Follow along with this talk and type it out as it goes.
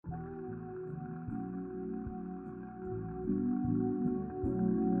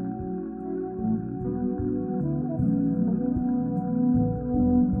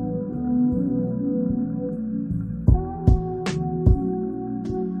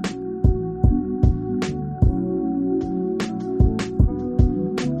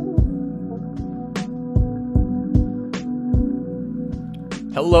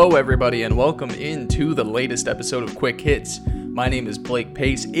Hello, everybody, and welcome into the latest episode of Quick Hits. My name is Blake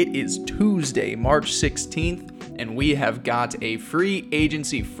Pace. It is Tuesday, March 16th, and we have got a free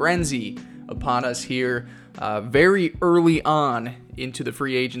agency frenzy upon us here very early on into the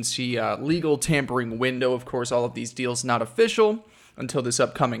free agency legal tampering window. Of course, all of these deals not official until this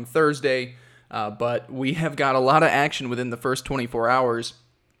upcoming Thursday, but we have got a lot of action within the first 24 hours.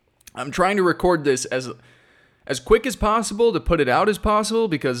 I'm trying to record this as quick as possible to put it out as possible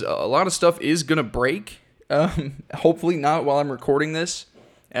because a lot of stuff is going to break. Hopefully not while I'm recording this,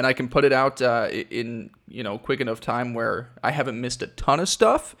 and I can put it out in quick enough time where I haven't missed a ton of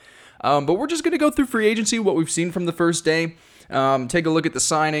stuff. But we're just going to go through free agency, what we've seen from the first day, take a look at the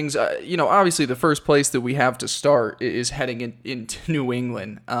signings. Obviously the first place that we have to start is heading into New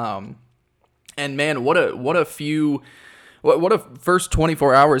England. And man, what a first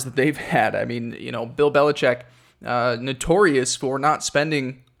 24 hours that they've had. I mean, Bill Belichick, notorious for not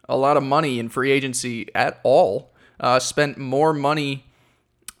spending a lot of money in free agency at all, spent more money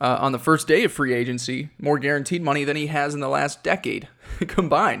on the first day of free agency, more guaranteed money than he has in the last decade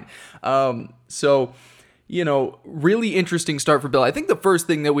combined. Really interesting start for Bill. I think the first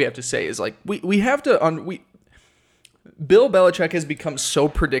thing that we have to say is Bill Belichick has become so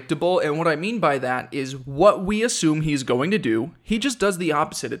predictable, and what I mean by that is what we assume he's going to do, he just does the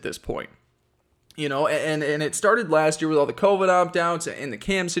opposite at this point. And it started last year with all the COVID opt-outs and the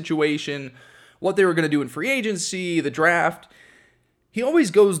Cam situation, what they were going to do in free agency, the draft. He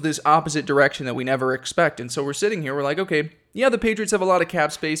always goes this opposite direction that we never expect, and so we're sitting here, we're like, okay, yeah, the Patriots have a lot of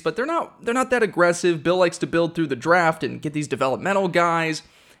cap space, but they're not that aggressive. Bill likes to build through the draft and get these developmental guys.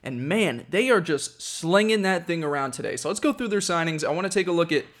 And man, they are just slinging that thing around today. So let's go through their signings. I want to take a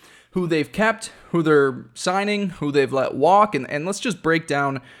look at who they've kept, who they're signing, who they've let walk, and let's just break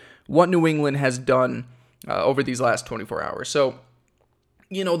down what New England has done over these last 24 hours. So,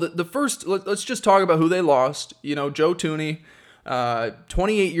 the first, let's just talk about who they lost. Joe Thuney,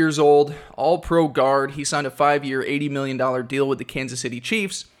 28 years old, all-pro guard. He signed a 5-year, $80 million deal with the Kansas City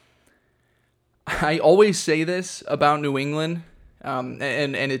Chiefs. I always say this about New England.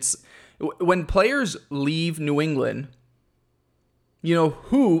 And it's when players leave New England,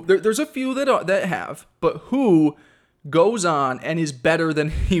 there's a few that have, but who goes on and is better than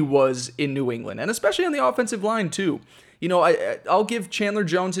he was in New England, and especially on the offensive line too. I'll give Chandler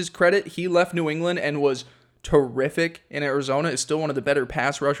Jones his credit. He left New England and was terrific in Arizona. Is still one of the better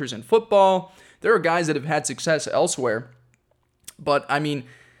pass rushers in football. There are guys that have had success elsewhere, but I mean,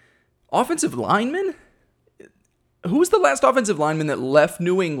 offensive linemen. Who was the last offensive lineman that left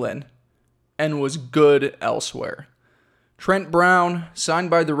New England and was good elsewhere? Trent Brown, signed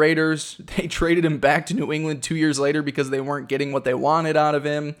by the Raiders. They traded him back to New England 2 years later because they weren't getting what they wanted out of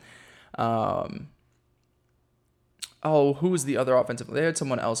him. Who was the other offensive? They had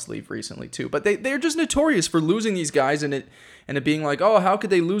someone else leave recently too. But they're just notorious for losing these guys and it being like, oh, how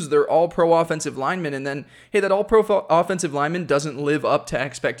could they lose their all-pro offensive lineman? And then, hey, that all-pro offensive lineman doesn't live up to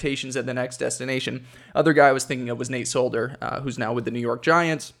expectations at the next destination. Other guy I was thinking of was Nate Solder, who's now with the New York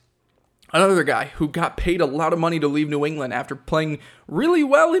Giants. Another guy who got paid a lot of money to leave New England after playing really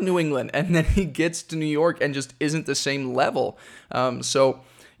well in New England. And then he gets to New York and just isn't the same level. Joe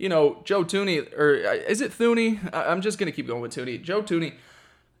Thuney, or is it Thuney? I'm just going to keep going with Thuney. Joe Thuney.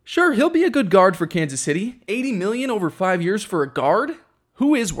 Sure, he'll be a good guard for Kansas City. $80 million over 5 years for a guard?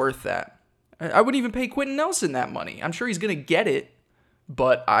 Who is worth that? I wouldn't even pay Quentin Nelson that money. I'm sure he's going to get it,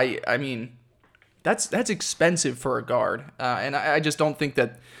 but I mean, that's expensive for a guard, and I just don't think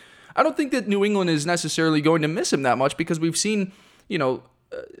that. I don't think that New England is necessarily going to miss him that much because we've seen, the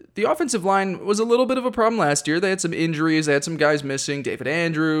offensive line was a little bit of a problem last year. They had some injuries. They had some guys missing. David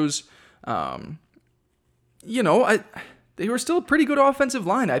Andrews. They were still a pretty good offensive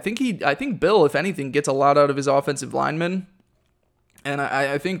line. I think Bill, if anything, gets a lot out of his offensive linemen. And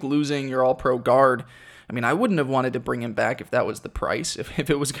I think losing your all-pro guard, I mean, I wouldn't have wanted to bring him back if that was the price, if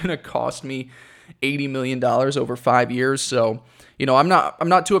it was going to cost me $80 million over 5 years. So, I'm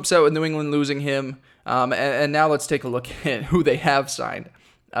not too upset with New England losing him. And now let's take a look at who they have signed.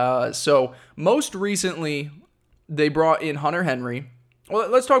 So most recently, they brought in Hunter Henry. Well,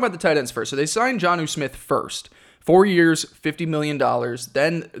 let's talk about the tight ends first. So they signed Jonnu Smith first. 4 years, $50 million.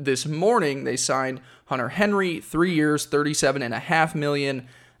 Then this morning, they signed Hunter Henry, 3 years, $37.5 million.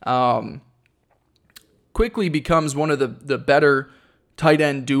 Quickly becomes one of the better tight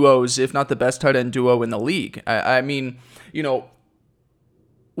end duos, if not the best tight end duo in the league. I mean,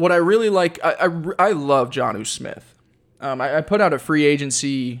 what I really like, I love Jonnu Smith. I put out a free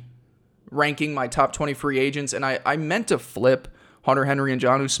agency ranking my top 20 free agents, and I meant to flip Hunter Henry and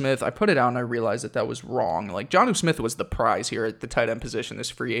Jonnu Smith. I put it out and I realized that was wrong. Like, Jonnu Smith was the prize here at the tight end position this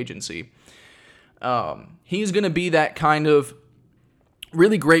free agency. He's going to be that kind of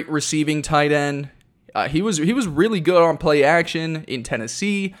really great receiving tight end. He was really good on play action in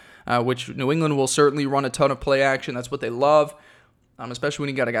Tennessee, which New England will certainly run a ton of play action. That's what they love, especially when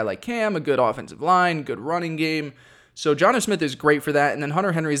you got a guy like Cam, a good offensive line, good running game. So Jonnu Smith is great for that, and then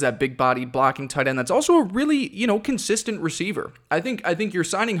Hunter Henry is that big-bodied blocking tight end that's also a really, consistent receiver. I think you're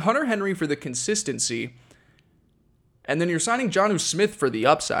signing Hunter Henry for the consistency, and then you're signing Jonnu Smith for the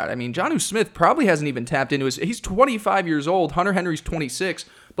upside. I mean, Jonnu Smith probably hasn't even tapped into he's 25 years old. Hunter Henry's 26.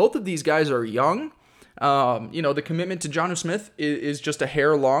 Both of these guys are young. The commitment to Jonnu Smith is just a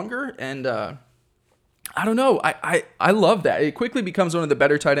hair longer, and I don't know. I love that. It quickly becomes one of the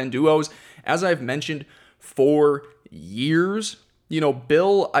better tight end duos, as I've mentioned for years.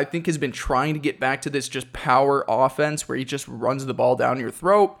 Bill, I think, has been trying to get back to this just power offense where he just runs the ball down your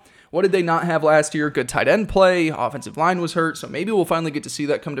throat. What did they not have last year? Good tight end play. Offensive line was hurt, so maybe we'll finally get to see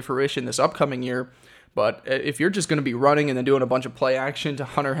that come to fruition this upcoming year. But if you're just going to be running and then doing a bunch of play action to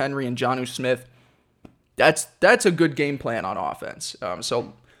Hunter Henry and Jonnu Smith, that's a good game plan on offense.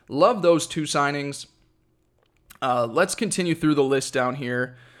 So love those two signings. Let's continue through the list down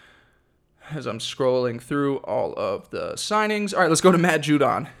here as I'm scrolling through all of the signings. All right, let's go to Matt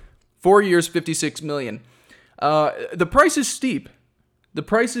Judon. 4 years, $56 million. The price is steep. The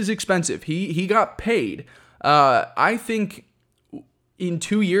price is expensive. He got paid. I think in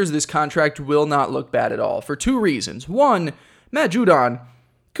 2 years, this contract will not look bad at all for two reasons. One, Matt Judon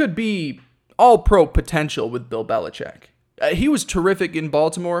could be all-pro potential with Bill Belichick. He was terrific in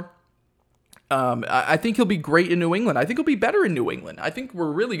Baltimore. I think he'll be great in New England. I think he'll be better in New England. I think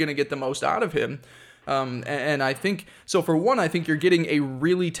we're really going to get the most out of him. And I think, so for one, I think you're getting a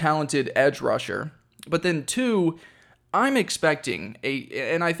really talented edge rusher. But then two, I'm expecting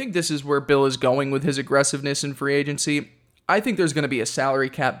and I think this is where Bill is going with his aggressiveness in free agency. I think there's going to be a salary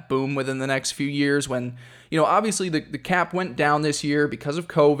cap boom within the next few years when, obviously the cap went down this year because of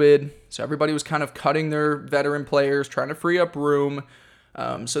COVID. So everybody was kind of cutting their veteran players, trying to free up room.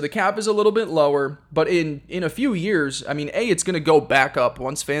 So the cap is a little bit lower, but in a few years, I mean, it's going to go back up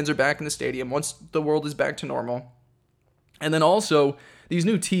once fans are back in the stadium, once the world is back to normal. And then also these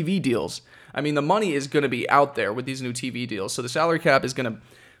new TV deals. I mean, the money is going to be out there with these new TV deals. So the salary cap is going to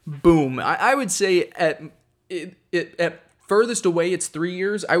boom. I would say at furthest away, it's 3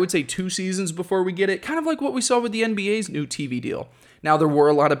 years. I would say 2 seasons before we get it, kind of like what we saw with the NBA's new TV deal. Now, there were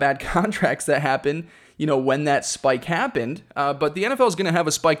a lot of bad contracts that happened, when that spike happened. But the NFL is going to have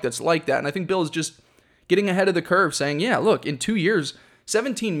a spike that's like that. And I think Bill is just getting ahead of the curve saying, yeah, look, in 2 years,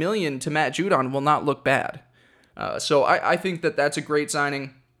 $17 million to Matt Judon will not look bad. So I think that's a great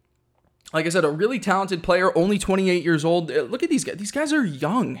signing. Like I said, a really talented player, only 28 years old. Look at these guys. These guys are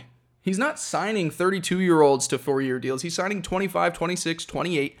young. He's not signing 32-year-olds to 4-year deals. He's signing 25, 26,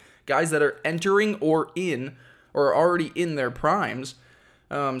 28 guys that are entering or are already in their primes.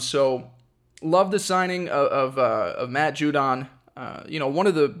 So love the signing of Matt Judon. One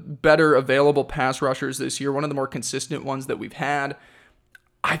of the better available pass rushers this year, one of the more consistent ones that we've had.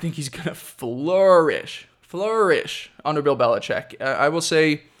 I think he's going to flourish under Bill Belichick. I will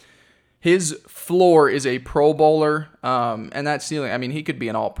say his floor is a Pro Bowler, and that ceiling, I mean, he could be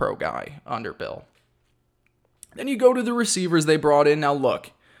an all-pro guy under Bill. Then you go to the receivers they brought in. Now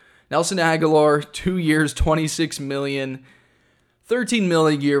look, Nelson Aguilar, 2 years, $26 million. $13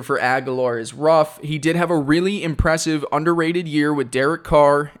 million a year for Aguilar is rough. He did have a really impressive, underrated year with Derek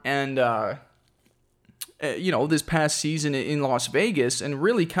Carr and, this past season in Las Vegas, and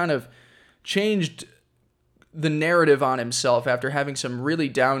really kind of changed the narrative on himself after having some really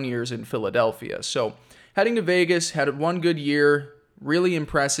down years in Philadelphia. So heading to Vegas, had one good year, really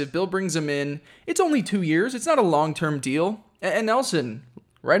impressive. Bill brings him in. It's only 2 years. It's not a long-term deal. And Nelson,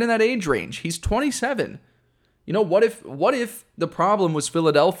 right in that age range, he's 27. What if the problem was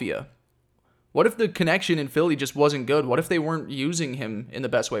Philadelphia? What if the connection in Philly just wasn't good? What if they weren't using him in the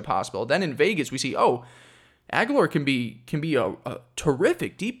best way possible? Then in Vegas, we see, Aguilar can be a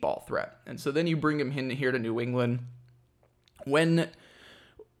terrific deep ball threat. And so then you bring him in here to New England. When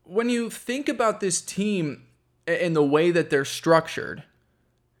you think about this team and the way that they're structured,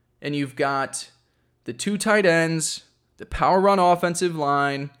 and you've got the 2 tight ends, the power run offensive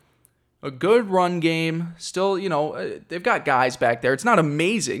line, a good run game. Still, they've got guys back there. It's not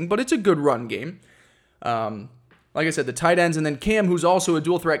amazing, but it's a good run game. Like I said, the tight ends, and then Cam, who's also a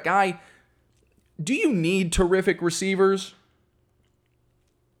dual threat guy. Do you need terrific receivers?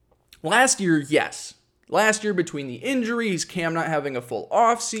 Last year, yes. Last year, between the injuries, Cam not having a full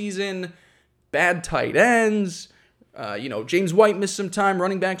offseason, bad tight ends, James White missed some time.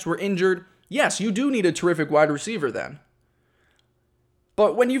 Running backs were injured. Yes, you do need a terrific wide receiver then.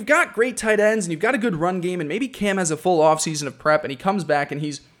 But when you've got great tight ends and you've got a good run game, and maybe Cam has a full offseason of prep and he comes back and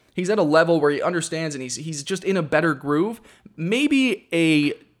he's at a level where he understands and he's just in a better groove, maybe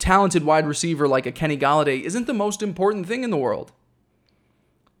a talented wide receiver like a Kenny Golladay isn't the most important thing in the world.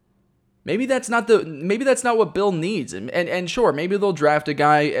 Maybe that's not what Bill needs. And sure, maybe they'll draft a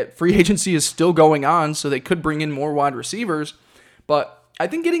guy. Free agency is still going on, so they could bring in more wide receivers. But I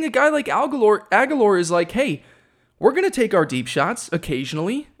think getting a guy like Aguilar is like, hey, we're going to take our deep shots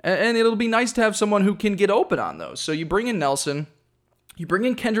occasionally, and it'll be nice to have someone who can get open on those. So you bring in Nelson, you bring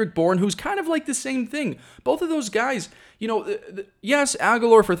in Kendrick Bourne, who's kind of like the same thing. Both of those guys, yes,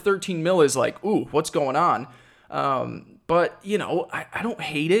 Aguilar for $13 million is like, ooh, what's going on? But, I don't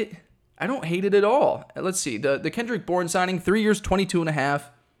hate it. I don't hate it at all. Let's see. The Kendrick Bourne signing, 3 years, $22.5.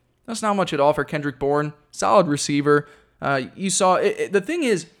 That's not much at all for Kendrick Bourne. Solid receiver. You saw the thing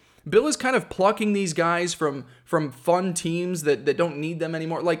is, Bill is kind of plucking these guys from fun teams that don't need them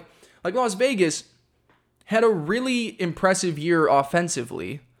anymore. Like Las Vegas had a really impressive year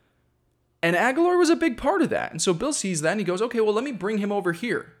offensively, and Aguilar was a big part of that. And so Bill sees that and he goes, okay, well, let me bring him over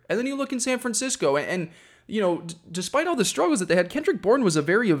here. And then you look in San Francisco and despite all the struggles that they had, Kendrick Bourne was a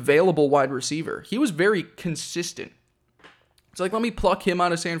very available wide receiver. He was very consistent. It's like, let me pluck him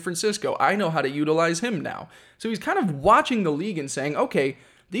out of San Francisco. I know how to utilize him now. So he's kind of watching the league and saying, okay,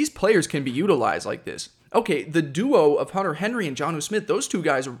 these players can be utilized like this. Okay, the duo of Hunter Henry and Jonnu Smith, those two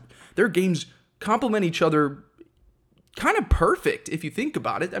guys, their games complement each other kind of perfect if you think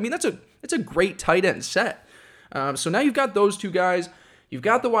about it. I mean, it's a great tight end set. So now you've got those two guys. You've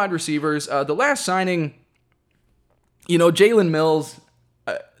got the wide receivers. The last signing, Jalen Mills,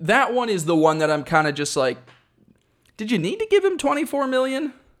 that one is the one that I'm kind of just like, did you need to give him $24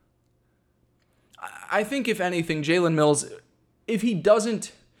 million? I think if anything, Jalen Mills, if he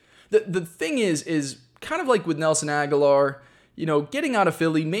doesn't, the thing is kind of like with Nelson Aguilar, getting out of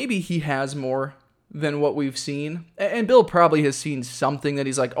Philly, maybe he has more than what we've seen. And Bill probably has seen something that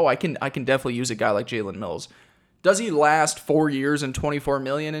he's like, oh, I can definitely use a guy like Jalen Mills. Does he last 4 years and $24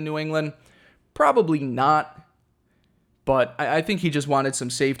 million in New England? Probably not. But I think he just wanted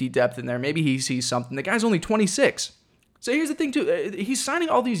some safety depth in there. Maybe he sees something. The guy's only 26. So here's the thing, too. He's signing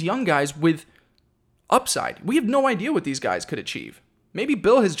all these young guys with upside. We have no idea what these guys could achieve. Maybe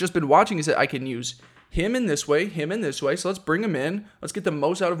Bill has just been watching and said, I can use him in this way, so let's bring him in. Let's get the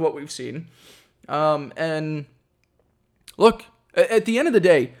most out of what we've seen. And look, at the end of the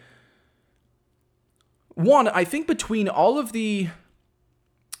day, one, I think between all of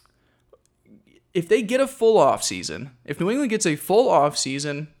if they get a full offseason, if New England gets a full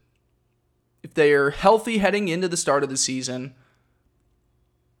offseason, if they are healthy heading into the start of the season,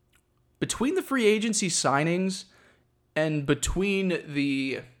 between the free agency signings and between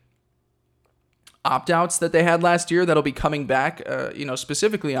the opt-outs that they had last year that'll be coming back,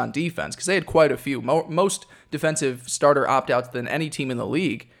 specifically on defense, because they had quite a few, most defensive starter opt-outs than any team in the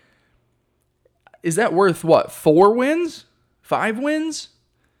league. Is that worth what? 4 wins? 5 wins?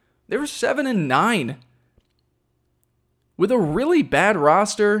 They were 7-9 with a really bad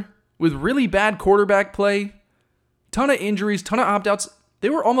roster, with really bad quarterback play, ton of injuries, ton of opt-outs. They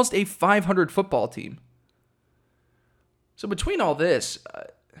were almost a 500 football team. So between all this,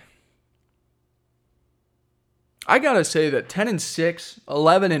 I gotta say that 10-6,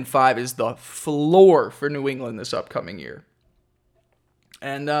 11-5 is the floor for New England this upcoming year.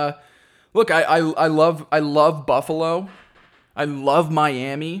 And look, I love Buffalo. I love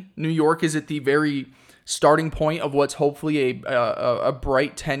Miami. New York is at the very starting point of what's hopefully a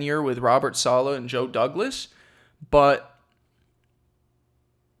bright tenure with Robert Saleh and Joe Douglas. But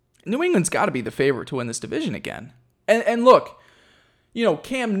New England's got to be the favorite to win this division again. And look,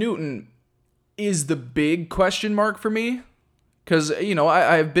 Cam Newton is the big question mark for me. Because,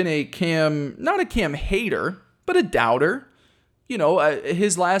 I've been not a Cam hater, but a doubter.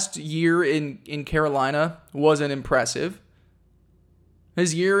 His last year in Carolina wasn't impressive.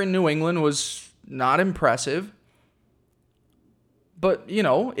 His year in New England was not impressive. But,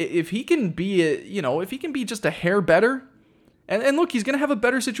 if he can be just a hair better, and look, he's going to have a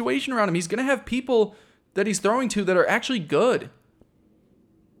better situation around him. He's going to have people that he's throwing to that are actually good.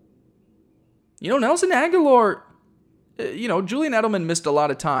 Nelson Aguilar, Julian Edelman missed a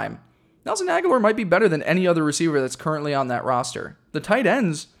lot of time. Nelson Aguilar might be better than any other receiver that's currently on that roster. The tight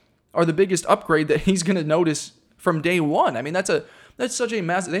ends are the biggest upgrade that he's going to notice from day one. I mean, that's such a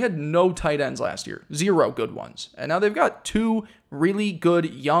massive. They had no tight ends last year, 0 good ones, and now they've got 2 really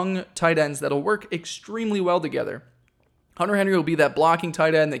good young tight ends that'll work extremely well together. Hunter Henry will be that blocking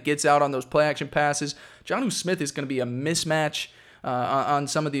tight end that gets out on those play action passes. Jonnu Smith is going to be a mismatch on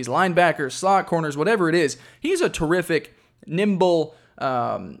some of these linebackers, slot corners, whatever it is. He's a terrific, nimble,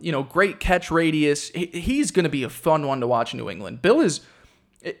 great catch radius. He's going to be a fun one to watch in New England. Bill is,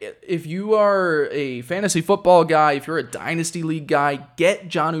 if you are a fantasy football guy, if you're a dynasty league guy, get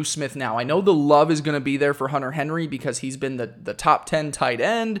Jonnu Smith now. I know the love is going to be there for Hunter Henry because he's been the top 10 tight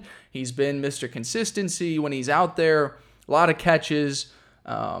end. He's been Mr. Consistency when he's out there. A lot of catches.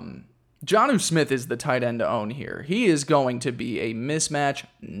 Jonnu Smith is the tight end to own here. He is going to be a mismatch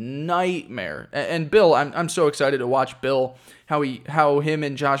nightmare. And Bill, I'm so excited to watch Bill, how him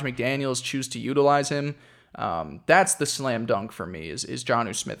and Josh McDaniels choose to utilize him. That's the slam dunk for me is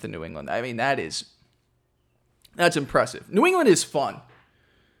Jonnu Smith in New England. I mean, that's impressive. New England is fun.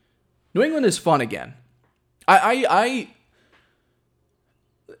 New England is fun again.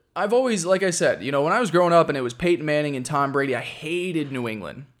 I've always, like I said, when I was growing up and it was Peyton Manning and Tom Brady, I hated New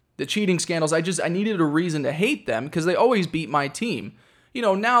England. The cheating scandals, I needed a reason to hate them because they always beat my team.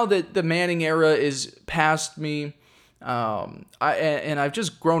 Now that the Manning era is past me, I've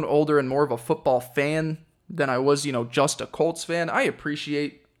just grown older and more of a football fan than I was, just a Colts fan. I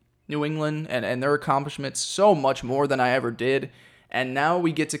appreciate New England and their accomplishments so much more than I ever did. And now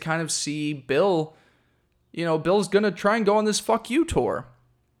we get to kind of see Bill, Bill's going to try and go on this fuck you tour.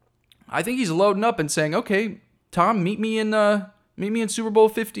 I think he's loading up and saying, okay, Tom, meet me in Super Bowl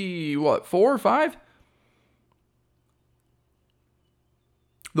 50, 4 or 5?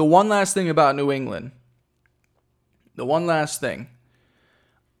 The one last thing about New England.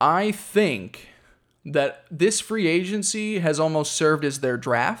 I think that this free agency has almost served as their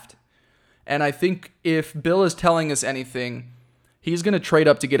draft. And I think if Bill is telling us anything, he's going to trade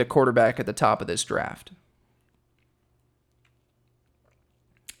up to get a quarterback at the top of this draft.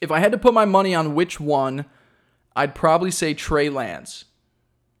 If I had to put my money on which one, I'd probably say Trey Lance.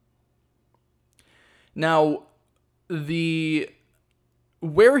 Now,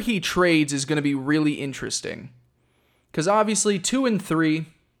 where he trades is going to be really interesting. Because obviously 2 and 3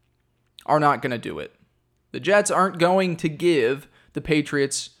 are not going to do it. The Jets aren't going to give the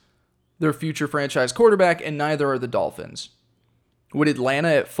Patriots their future franchise quarterback, and neither are the Dolphins. Would Atlanta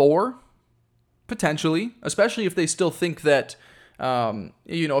at 4? Potentially, especially if they still think that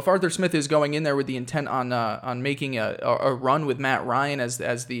if Arthur Smith is going in there with the intent on making a run with Matt Ryan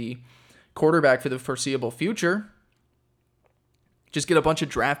as the quarterback for the foreseeable future, just get a bunch of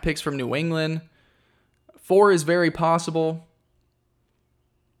draft picks from New England. 4 is very possible.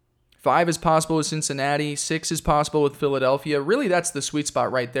 5 is possible with Cincinnati. 6 is possible with Philadelphia. Really, that's the sweet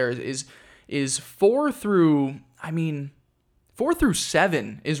spot right there. Is 4 through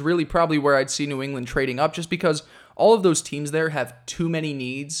 7 is really probably where I'd see New England trading up, just because all of those teams there have too many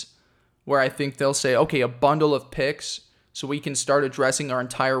needs, where I think they'll say, okay, a bundle of picks so we can start addressing our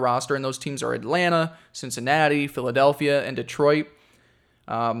entire roster. And those teams are Atlanta, Cincinnati, Philadelphia, and Detroit.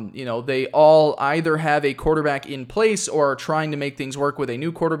 They all either have a quarterback in place or are trying to make things work with a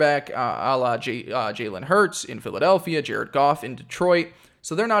new quarterback, a la Jalen Hurts in Philadelphia, Jared Goff in Detroit.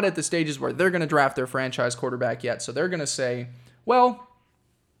 So they're not at the stages where they're going to draft their franchise quarterback yet. So they're going to say, well,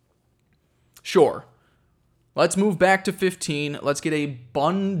 sure, let's move back to 15. Let's get a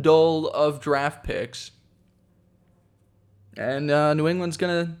bundle of draft picks. And New England's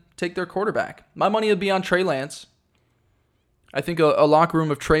going to take their quarterback. My money would be on Trey Lance. I think a locker room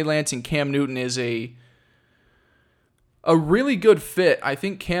of Trey Lance and Cam Newton is a really good fit. I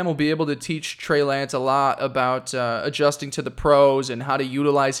think Cam will be able to teach Trey Lance a lot about adjusting to the pros and how to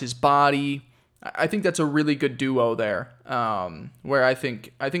utilize his body. I think that's a really good duo there, where I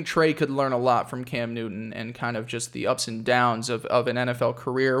think Trey could learn a lot from Cam Newton and kind of just the ups and downs of an NFL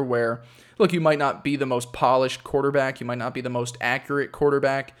career where, look, you might not be the most polished quarterback. You might not be the most accurate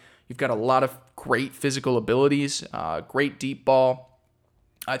quarterback. You've got a lot of great physical abilities, great deep ball.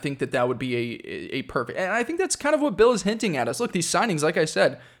 I think that would be a perfect. And I think that's kind of what Bill is hinting at us. Look, these signings, like I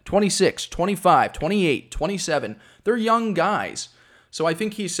said, 26, 25, 28, 27, they're young guys. So I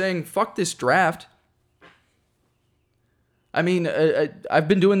think he's saying, fuck this draft. I mean, I've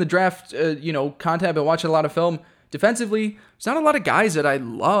been doing the draft, content. I've been watching a lot of film. Defensively, there's not a lot of guys that I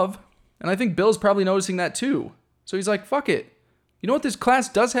love. And I think Bill's probably noticing that too. So he's like, fuck it. You know what this class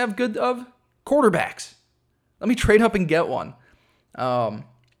does have good of? Quarterbacks. Let me trade up and get one.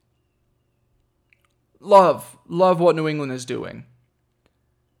 Love what New England is doing.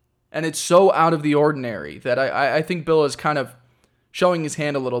 And it's so out of the ordinary that I think Bill is kind of showing his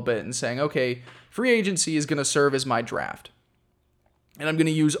hand a little bit and saying, okay, free agency is going to serve as my draft. And I'm going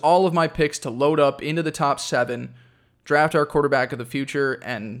to use all of my picks to load up into the top 7, draft our quarterback of the future,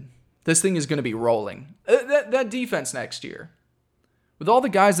 and this thing is going to be rolling. that defense next year, with all the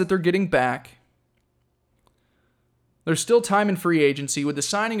guys that they're getting back, there's still time in free agency. With the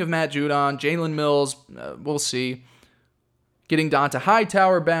signing of Matt Judon, Jalen Mills, we'll see. Getting Donta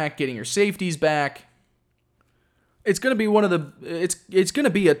Hightower back, getting your safeties back. It's going to be it's going to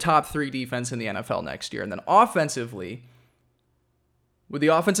be a top 3 defense in the NFL next year. And then offensively, with the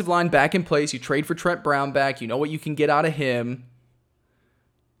offensive line back in place, you trade for Trent Brown back. You know what you can get out of him.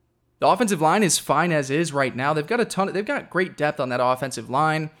 The offensive line is fine as is right now. They've got great depth on that offensive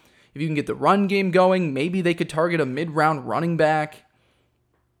line. If you can get the run game going, maybe they could target a mid-round running back.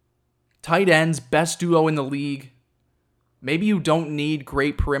 Tight ends, best duo in the league. Maybe you don't need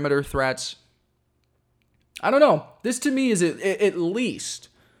great perimeter threats. I don't know. This to me is at least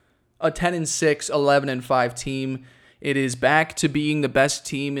a 10-6, 11-5 team. It is back to being the best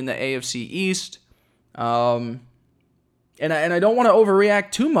team in the AFC East. And I don't want to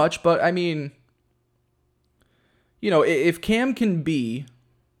overreact too much, but I mean, if Cam can be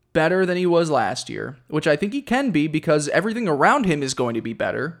better than he was last year, which I think he can be because everything around him is going to be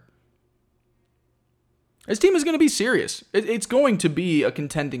better, his team is going to be serious. It's going to be a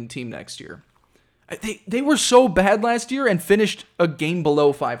contending team next year. They were so bad last year and finished a game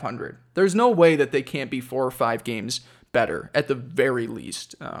below 500. There's no way that they can't be 4 or 5 games better at the very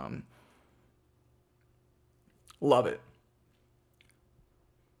least. Love it.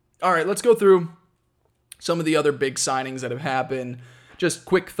 All right, let's go through some of the other big signings that have happened. Just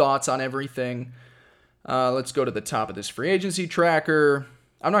quick thoughts on everything. Let's go to the top of this free agency tracker.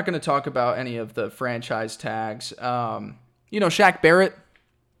 I'm not going to talk about any of the franchise tags. Shaq Barrett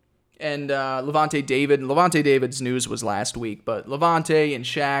and Levante David. Levante David's news was last week, but Levante and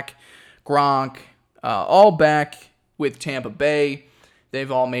Shaq, Gronk, all back with Tampa Bay.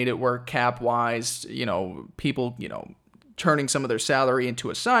 They've all made it work cap-wise. People, turning some of their salary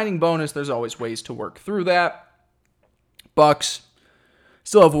into a signing bonus. There's always ways to work through that. Bucks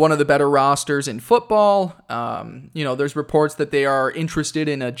still have one of the better rosters in football. There's reports that they are interested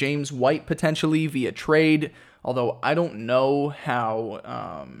in a James White potentially via trade, although I don't know how.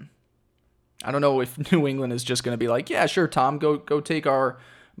 I don't know if New England is just going to be like, yeah, sure, Tom, go take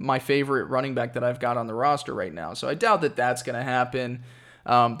my favorite running back that I've got on the roster right now. So I doubt that that's going to happen.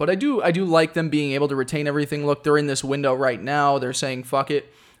 But I do like them being able to retain everything. Look, they're in this window right now. They're saying, fuck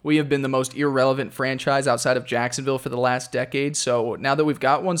it. We have been the most irrelevant franchise outside of Jacksonville for the last decade. So now that we've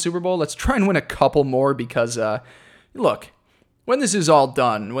got one Super Bowl, let's try and win a couple more because, look, when this is all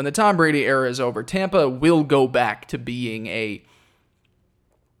done, when the Tom Brady era is over, Tampa will go back to being a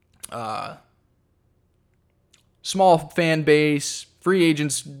small fan base. Free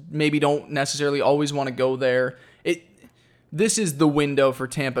agents maybe don't necessarily always want to go there. This is the window for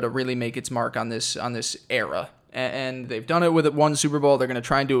Tampa to really make its mark on this era. And they've done it with one Super Bowl. They're going to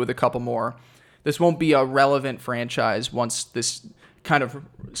try and do it with a couple more. This won't be a relevant franchise once this kind of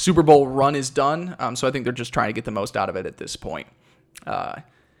Super Bowl run is done. So I think they're just trying to get the most out of it at this point. Joe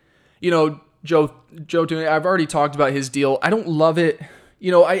Thuney, I've already talked about his deal. I don't love it.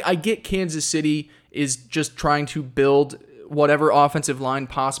 I get Kansas City is just trying to build whatever offensive line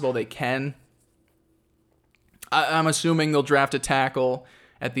possible they can. I'm assuming they'll draft a tackle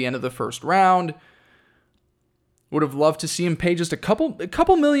at the end of the first round. Would have loved to see him pay just a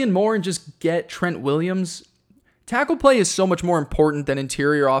couple million more and just get Trent Williams. Tackle play is so much more important than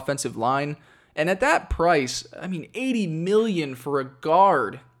interior offensive line. And at that price, $80 million for a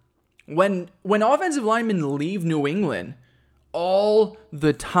guard. When offensive linemen leave New England all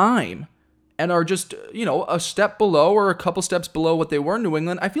the time and are just, a step below or a couple steps below what they were in New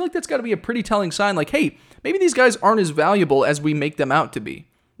England, I feel like that's got to be a pretty telling sign. Like, hey, maybe these guys aren't as valuable as we make them out to be.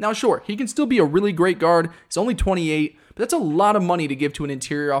 Now, sure, he can still be a really great guard. He's only 28, but that's a lot of money to give to an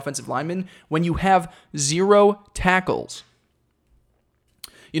interior offensive lineman when you have 0 tackles.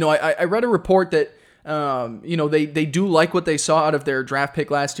 I read a report that, they do like what they saw out of their draft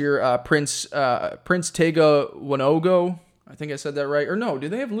pick last year, Prince Tega Wanogo. I think I said that right. Or no, do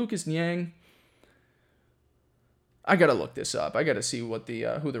they have Lucas Niang? I got to look this up. I got to see what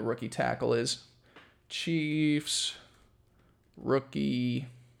who the rookie tackle is. Chiefs rookie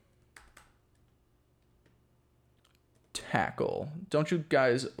tackle. Don't you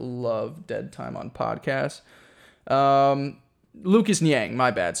guys love dead time on podcasts? Lucas Niang, my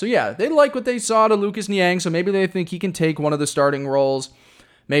bad. So yeah, they like what they saw to Lucas Niang, so maybe they think he can take one of the starting roles.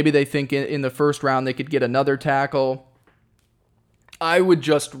 Maybe they think in the first round they could get another tackle. I would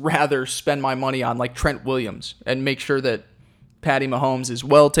just rather spend my money on like Trent Williams and make sure that Patty Mahomes is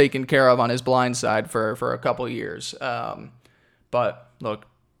well taken care of on his blind side for a couple years. But look,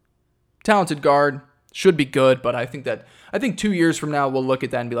 talented guard, should be good, but I think 2 years from now we'll look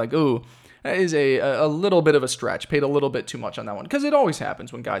at that and be like, ooh, That is a little bit of a stretch. Paid a little bit too much on that one because it always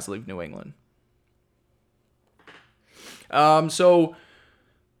happens when guys leave New England. So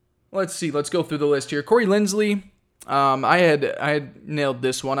let's see. Let's go through the list here. Corey Linsley. I had nailed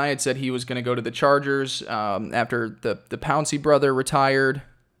this one. I had said he was going to go to the Chargers after the Pouncey brother retired.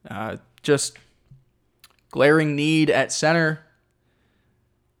 Just glaring need at center.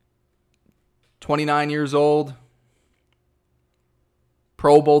 29 years old.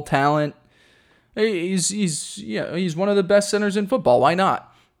 Pro Bowl talent. He's one of the best centers in football. Why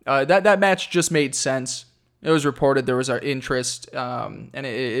not? That match just made sense. It was reported there was our interest, and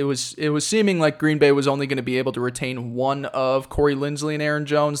it was seeming like Green Bay was only going to be able to retain one of Corey Linsley and Aaron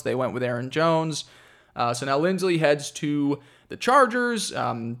Jones. They went with Aaron Jones. So now Linsley heads to the Chargers.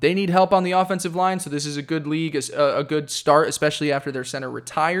 They need help on the offensive line, so this is a good league, a good start, especially after their center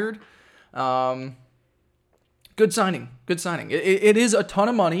retired. Good signing. It is a ton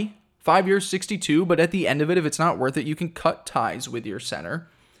of money. 5 years, 62, but at the end of it, if it's not worth it, you can cut ties with your center.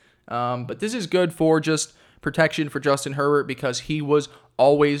 But this is good for just protection for Justin Herbert because he was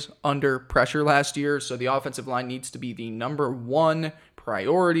always under pressure last year. So the offensive line needs to be the number one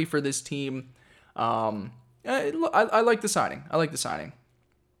priority for this team. I like the signing.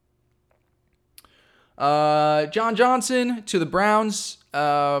 John Johnson to the Browns.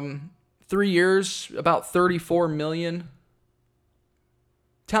 3 years, about $34 million.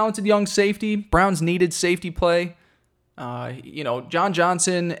 Talented young safety. Browns needed safety play. John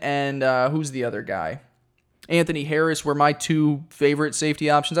Johnson and who's the other guy? Anthony Harris were my two favorite safety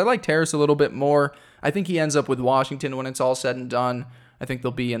options. I liked Harris a little bit more. I think he ends up with Washington when it's all said and done. I think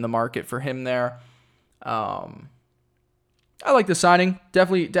they'll be in the market for him there. I like the signing.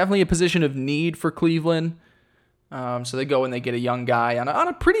 Definitely a position of need for Cleveland. So they go and they get a young guy on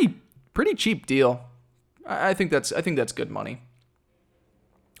a pretty cheap deal. I think that's good money.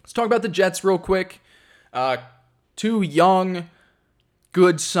 Let's talk about the Jets real quick. Two young,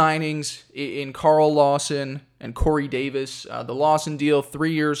 good signings in Carl Lawson and Corey Davis. The Lawson deal,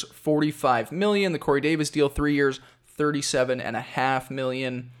 3 years, $45 million. The Corey Davis deal, 3 years, $37.5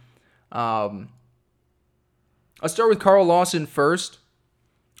 million. I'll start with Carl Lawson first.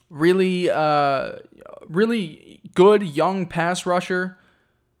 Really good young pass rusher.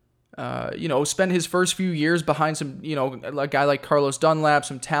 Spent his first few years behind some, a guy like Carlos Dunlap,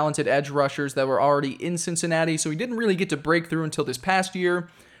 some talented edge rushers that were already in Cincinnati. So he didn't really get to break through until this past year.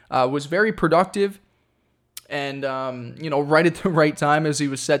 Was very productive and, right at the right time as he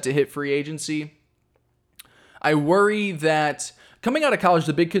was set to hit free agency. I worry that coming out of college,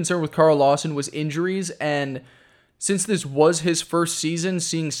 the big concern with Carl Lawson was injuries. And since this was his first season,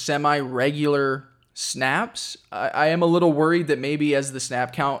 seeing semi-regular snaps, I am a little worried that maybe as the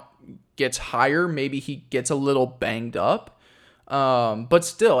snap count gets higher, maybe he gets a little banged up. But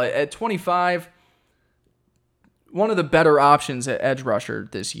still, at 25, one of the better options at edge rusher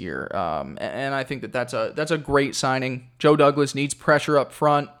this year. And I think that's a great signing. Joe Douglas needs pressure up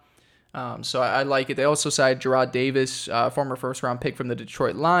front. So I like it. They also signed Gerard Davis, former first-round pick from the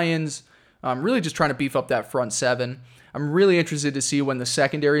Detroit Lions. Really just trying to beef up that front seven. I'm really interested to see when the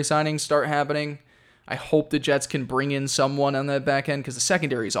secondary signings start happening. I hope the Jets can bring in someone on that back end because the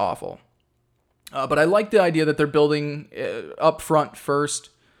secondary is awful. But I like the idea that they're building up front first.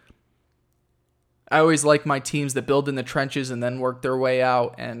 I always like my teams that build in the trenches and then work their way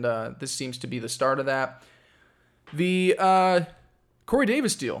out, and this seems to be the start of that. The Corey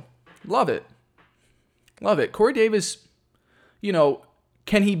Davis deal. Love it. Corey Davis,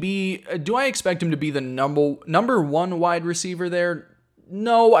 can he be... do I expect him to be the number one wide receiver there?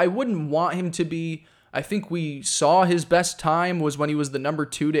 No, I wouldn't want him to be. I think we saw his best time was when he was the number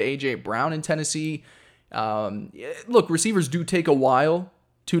 2 to A.J. Brown in Tennessee. Look, receivers do take a while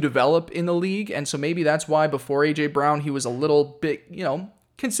to develop in the league, and so maybe that's why before A.J. Brown he was a little bit,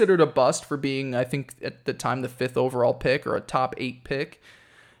 considered a bust for being, I think, at the time the 5th overall pick or a top 8 pick.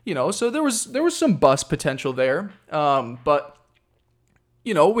 So there was some bust potential there. But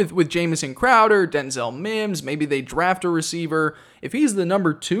with Jamison Crowder, Denzel Mims, maybe they draft a receiver. If he's the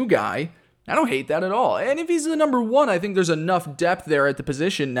number 2 guy, I don't hate that at all. And if he's the number 1, I think there's enough depth there at the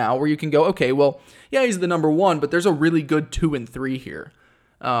position now where you can go, okay, well, yeah, he's the number 1, but there's a really good 2 and 3 here.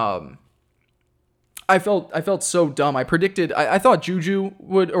 I felt so dumb. I thought Juju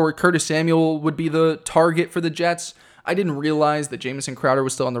or Curtis Samuel would be the target for the Jets. I didn't realize that Jamison Crowder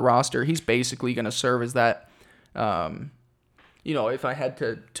was still on the roster. He's basically going to serve as that, if I had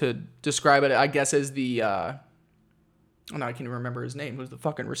to describe it, I guess as the, I can't even remember his name. Who's the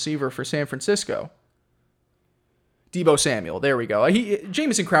fucking receiver for San Francisco? Deebo Samuel. There we go.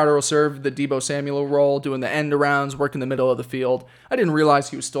 Jamison Crowder will serve the Deebo Samuel role, doing the end arounds, working the middle of the field. I didn't realize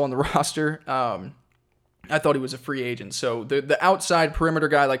he was still on the roster. I thought he was a free agent. So the outside perimeter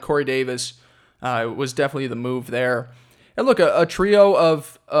guy like Corey Davis was definitely the move there. And look, a trio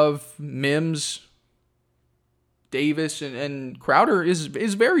of Mims, Davis, and Crowder is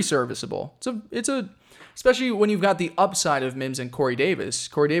very serviceable. It's a especially when you've got the upside of Mims and Corey Davis.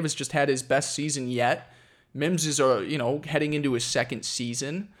 Corey Davis just had his best season yet. Mims is heading into his second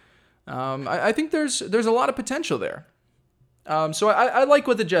season. I think there's a lot of potential there. So I like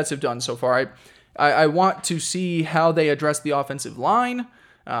what the Jets have done so far. I want to see how they address the offensive line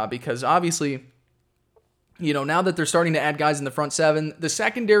because obviously, now that they're starting to add guys in the front seven, the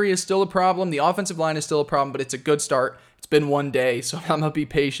secondary is still a problem. The offensive line is still a problem, but it's a good start. It's been one day, so I'm going to be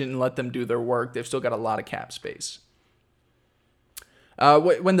patient and let them do their work. They've still got a lot of cap space.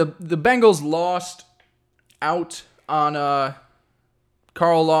 When the Bengals lost out on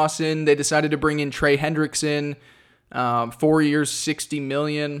Carl Lawson, they decided to bring in Trey Hendrickson, 4 years, $60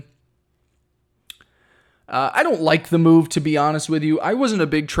 million. I don't like the move, to be honest with you. I wasn't a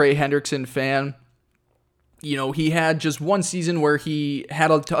big Trey Hendrickson fan. He had just one season where he had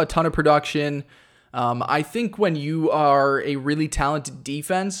a ton of production. I think when you are a really talented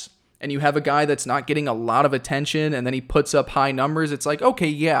defense and you have a guy that's not getting a lot of attention and then he puts up high numbers, it's like, okay,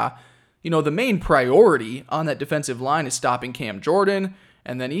 yeah, the main priority on that defensive line is stopping Cam Jordan.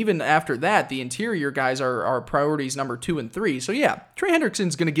 And then even after that, the interior guys are priorities number 2 and 3. So yeah, Trey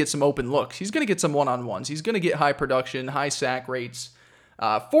Hendrickson's going to get some open looks. He's going to get some one-on-ones. He's going to get high production, high sack rates.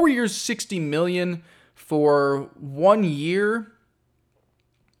 4 years, $60 million for 1 year.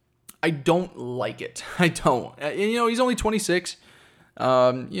 I don't like it. I don't. He's only 26.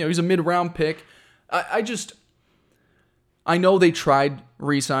 He's a mid-round pick. I know they tried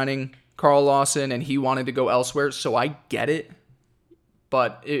re-signing Carl Lawson and he wanted to go elsewhere, so I get it.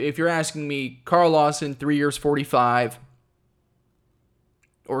 But if you're asking me, Carl Lawson, 3 years, 45,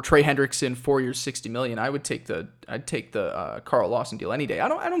 or Trey Hendrickson, 4 years, $60 million, I'd take the Carl Lawson deal any day. I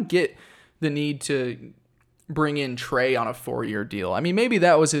don't get the need to bring in Trey on a 4-year deal. I mean, maybe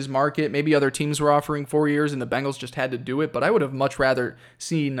that was his market. Maybe other teams were offering 4 years and the Bengals just had to do it. But I would have much rather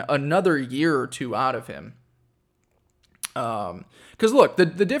seen another year or two out of him. Because look, the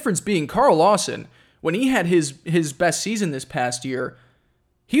difference being Carl Lawson, when he had his best season this past year,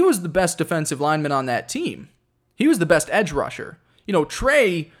 he was the best defensive lineman on that team. He was the best edge rusher.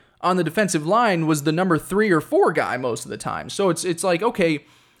 Trey on the defensive line was the number 3 or 4 guy most of the time. So it's like, okay,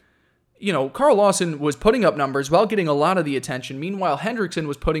 Carl Lawson was putting up numbers while getting a lot of the attention. Meanwhile, Hendrickson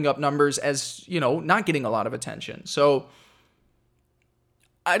was putting up numbers as, not getting a lot of attention. So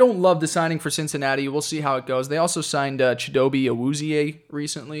I don't love the signing for Cincinnati. We'll see how it goes. They also signed Chidobe Awuzie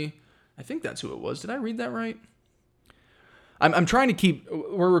recently. I think that's who it was. Did I read that right? I'm trying to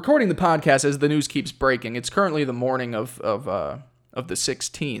we're recording the podcast as the news keeps breaking. It's currently the morning of the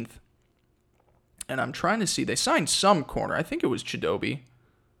 16th. And I'm trying to see. They signed some corner. I think it was Chidobe.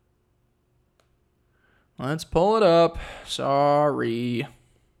 Let's pull it up. Sorry.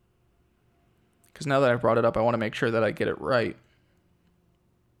 Because now that I've brought it up, I want to make sure that I get it right.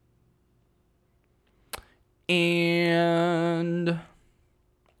 And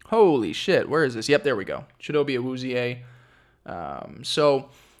holy shit, where is this? Yep, there we go. Chidobe Awuzie. So,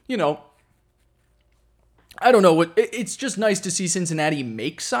 I don't know. It's just nice to see Cincinnati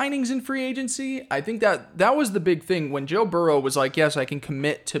make signings in free agency. I think that was the big thing. When Joe Burrow was like, yes, I can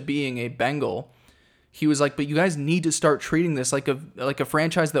commit to being a Bengal, he was like, but you guys need to start treating this like a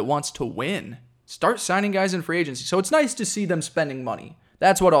franchise that wants to win. Start signing guys in free agency. So it's nice to see them spending money.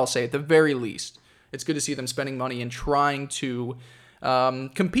 That's what I'll say at the very least. It's good to see them spending money and trying to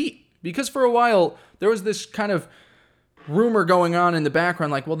compete. Because for a while, there was this kind of rumor going on in the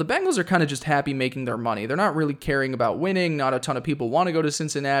background like, well, the Bengals are kind of just happy making their money. They're not really caring about winning. Not a ton of people want to go to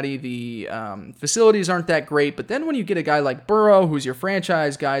Cincinnati. The facilities aren't that great. But then when you get a guy like Burrow, who's your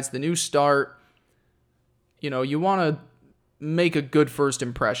franchise guy, it's the new start, you want to make a good first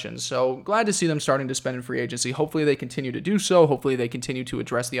impression. So glad to see them starting to spend in free agency. Hopefully they continue to do so. Hopefully they continue to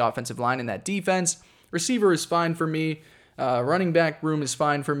address the offensive line and that defense. Receiver is fine for me. Running back room is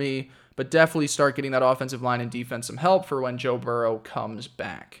fine for me. But definitely start getting that offensive line and defense some help for when Joe Burrow comes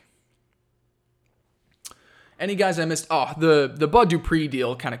back. Any guys I missed? Oh, the Bud Dupree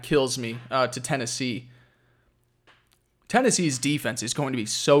deal kind of kills me to Tennessee. Tennessee's defense is going to be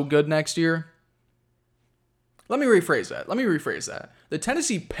so good next year. Let me rephrase that. The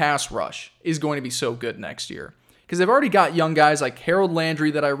Tennessee pass rush is going to be so good next year. Because they've already got young guys like Harold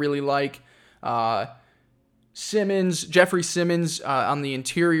Landry that I really like. Jeffrey Simmons on the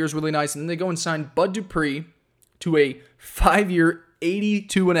interior is really nice. And then they go and sign Bud Dupree, to a 5-year,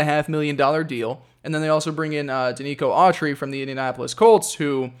 $82.5 million deal. And then they also bring in Denico Autry from the Indianapolis Colts,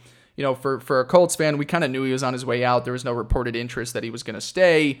 who, for a Colts fan, we kind of knew he was on his way out. There was no reported interest that he was going to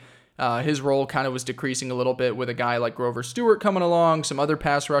stay. His role kind of was decreasing a little bit with a guy like Grover Stewart coming along, some other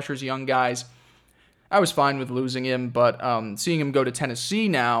pass rushers, young guys. I was fine with losing him, but seeing him go to Tennessee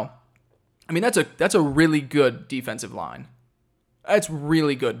now, I mean, that's a really good defensive line. That's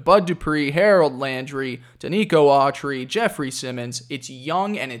really good. Bud Dupree, Harold Landry, Denico Autry, Jeffrey Simmons. It's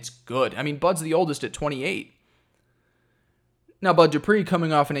young and it's good. I mean, Bud's the oldest at 28. Now, Bud Dupree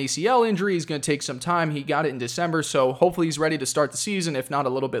coming off an ACL injury. He's going to take some time. He got it in December, so hopefully he's ready to start the season, if not a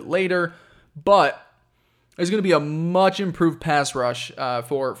little bit later. But there's going to be a much improved pass rush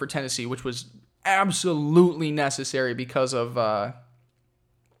for Tennessee, which was absolutely necessary because of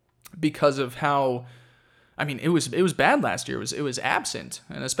how... I mean, it was bad last year. It was absent,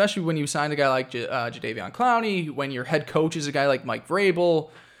 and especially when you signed a guy like Jadeveon Clowney, when your head coach is a guy like Mike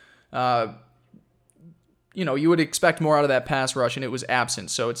Vrabel, you would expect more out of that pass rush, and it was absent.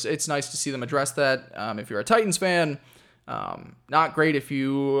 So it's nice to see them address that. If you're a Titans fan, not great if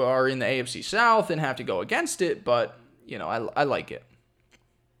you are in the AFC South and have to go against it, but I like it.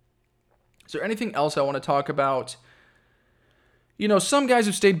 Is there anything else I want to talk about? Some guys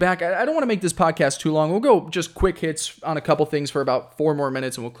have stayed back. I don't want to make this podcast too long. We'll go just quick hits on a couple things for about 4 more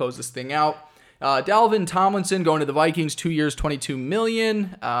minutes, and we'll close this thing out. Dalvin Tomlinson going to the Vikings, 2 years, $22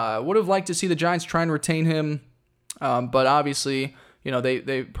 million. Would have liked to see the Giants try and retain him, but obviously,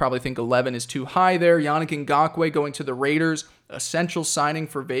 they probably think 11 is too high there. Yannick Ngakoue going to the Raiders, essential signing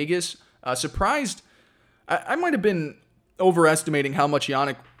for Vegas. Surprised. I might have been overestimating how much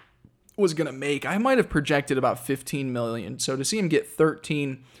Yannick was going to make. I might have projected about $15 million. So to see him get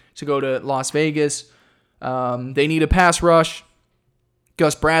 13 to go to Las Vegas, they need a pass rush.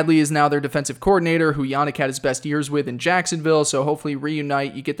 Gus Bradley is now their defensive coordinator, who Yannick had his best years with in Jacksonville. So hopefully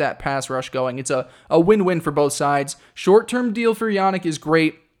reunite, you get that pass rush going. It's a win-win for both sides. Short-term deal for Yannick is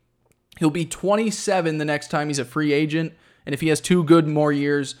great. He'll be 27 the next time he's a free agent. And if he has 2 good more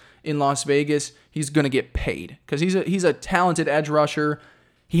years in Las Vegas, he's going to get paid because he's a talented edge rusher.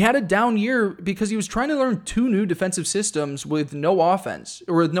 He had a down year because he was trying to learn 2 new defensive systems with no offense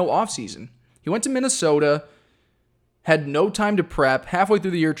or with no offseason. He went to Minnesota, had no time to prep, halfway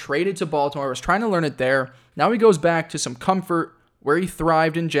through the year, traded to Baltimore, was trying to learn it there. Now he goes back to some comfort where he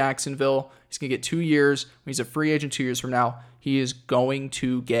thrived in Jacksonville. He's going to get 2 years. When he's a free agent 2 years from now, he is going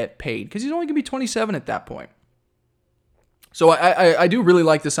to get paid because he's only going to be 27 at that point. So I do really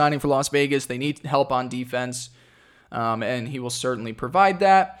like the signing for Las Vegas. They need help on defense. And he will certainly provide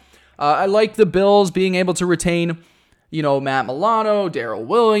that. I like the Bills being able to retain, Matt Milano, Darrell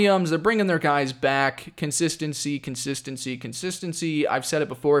Williams. They're bringing their guys back. Consistency. I've said it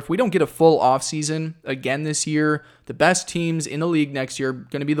before. If we don't get a full offseason again this year, the best teams in the league next year are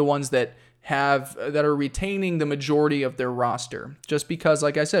going to be the ones that are retaining the majority of their roster. Just because,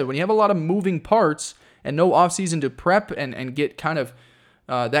 like I said, when you have a lot of moving parts and no offseason to prep and get kind of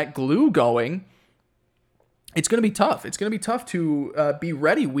that glue going, it's going to be tough. It's going to be tough to be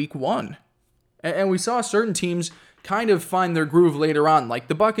ready week 1. And we saw certain teams kind of find their groove later on. Like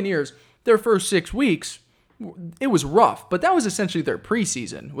the Buccaneers, their first 6 weeks, it was rough. But that was essentially their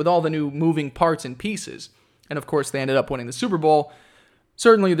preseason with all the new moving parts and pieces. And of course, they ended up winning the Super Bowl.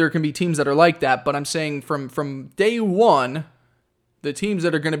 Certainly there can be teams that are like that. But I'm saying from day 1, the teams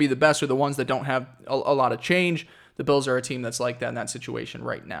that are going to be the best are the ones that don't have a lot of change. The Bills are a team that's like that in that situation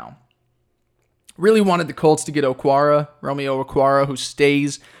right now. Really wanted the Colts to get Romeo Okwara, who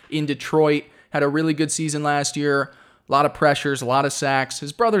stays in Detroit. Had a really good season last year. A lot of pressures, a lot of sacks.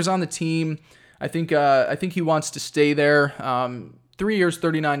 His brother's on the team. I think he wants to stay there. 3 years,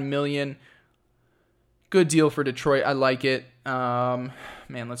 $39 million. Good deal for Detroit. I like it.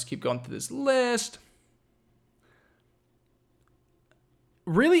 Let's keep going through this list.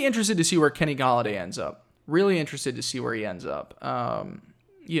 Really interested to see where Kenny Golladay ends up. Really interested to see where he ends up.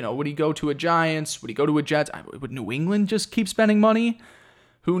 Would he go to a Giants? Would he go to a Jets? Would New England just keep spending money?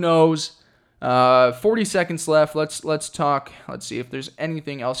 Who knows? 40 seconds left. Let's talk. Let's see if there's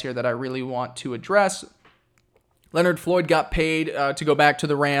anything else here that I really want to address. Leonard Floyd got paid to go back to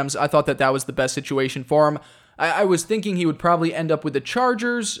the Rams. I thought that was the best situation for him. I was thinking he would probably end up with the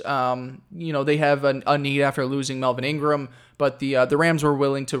Chargers. They have a need after losing Melvin Ingram, but the Rams were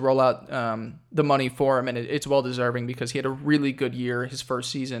willing to roll out the money for him, and it's well-deserving because he had a really good year his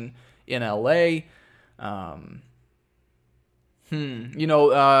first season in L.A.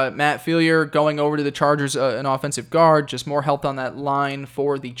 Matt Fillier going over to the Chargers, an offensive guard, just more help on that line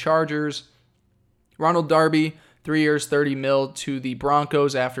for the Chargers. Ronald Darby 3 years, $30 million to the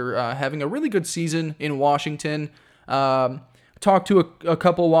Broncos after having a really good season in Washington. Talked to a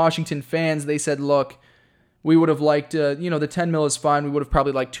couple Washington fans. They said, look, we would have liked, the $10 million is fine. We would have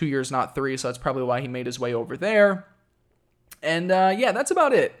probably liked 2 years, not 3. So that's probably why he made his way over there. And that's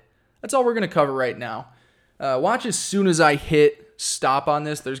about it. That's all we're going to cover right now. Watch as soon as I hit stop on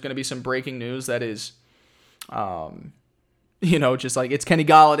this. There's going to be some breaking news that is, just like it's Kenny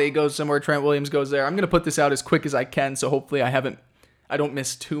Golladay goes somewhere, Trent Williams goes there. I'm going to put this out as quick as I can. So hopefully I don't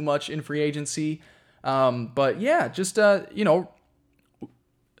miss too much in free agency. But yeah, just wanted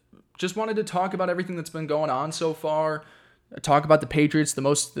to talk about everything that's been going on so far. Talk about the Patriots,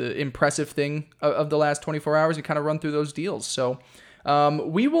 the impressive thing of the last 24 hours, and kind of run through those deals. So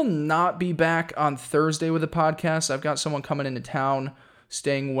we will not be back on Thursday with the podcast. I've got someone coming into town,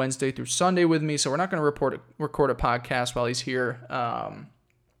 staying Wednesday through Sunday with me, so we're not going to record a podcast while he's here.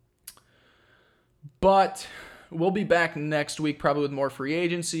 But we'll be back next week, probably with more free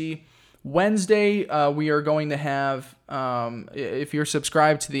agency. Wednesday, we are going to have, if you're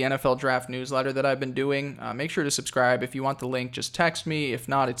subscribed to the NFL Draft newsletter that I've been doing, make sure to subscribe. If you want the link, just text me. If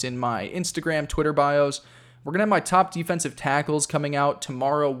not, it's in my Instagram, Twitter bios. We're going to have my top defensive tackles coming out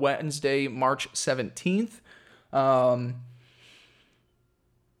tomorrow, Wednesday, March 17th. Not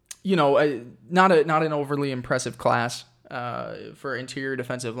an overly impressive class for interior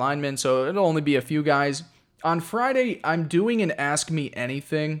defensive linemen, so it'll only be a few guys. On Friday, I'm doing an Ask Me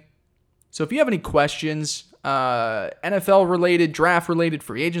Anything. So if you have any questions, NFL-related, draft-related,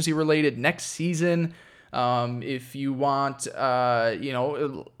 free agency-related, next season, if you want,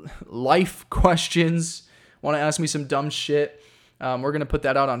 life questions, want to ask me some dumb shit, we're going to put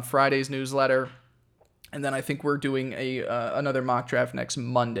that out on Friday's newsletter. And then I think we're doing another mock draft next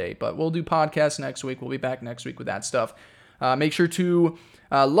Monday. But we'll do podcasts next week. We'll be back next week with that stuff. Make sure to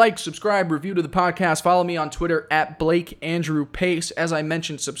like, subscribe, review to the podcast. Follow me on Twitter at Blake Andrew Pace. As I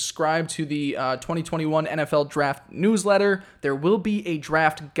mentioned, subscribe to the 2021 NFL Draft newsletter. There will be a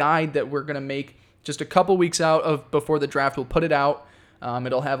draft guide that we're going to make just a couple weeks out before the draft. We'll put it out.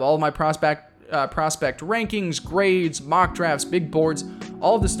 It'll have all of my prospect rankings, grades, mock drafts, big boards.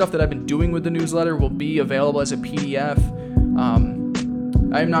 All of the stuff that I've been doing with the newsletter will be available as a PDF.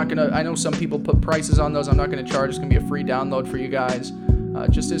 I know some people put prices on those. I'm not going to charge. It's going to be a free download for you guys.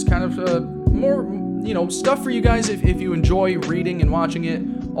 Just as kind of more, stuff for you guys if you enjoy reading and watching it.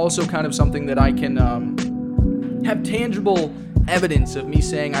 Also kind of something that I can have tangible evidence of me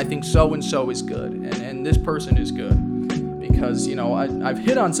saying I think so-and-so is good and this person is good. Because, I've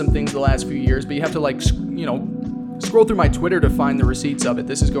hit on some things the last few years, but you have to scroll through my Twitter to find the receipts of it.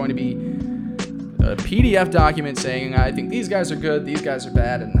 This is going to be a PDF document saying I think these guys are good, these guys are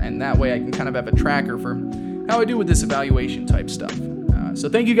bad, and that way I can kind of have a tracker for how I do with this evaluation type stuff. So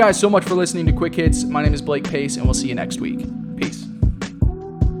thank you guys so much for listening to Quick Hits. My name is Blake Pace, and we'll see you next week.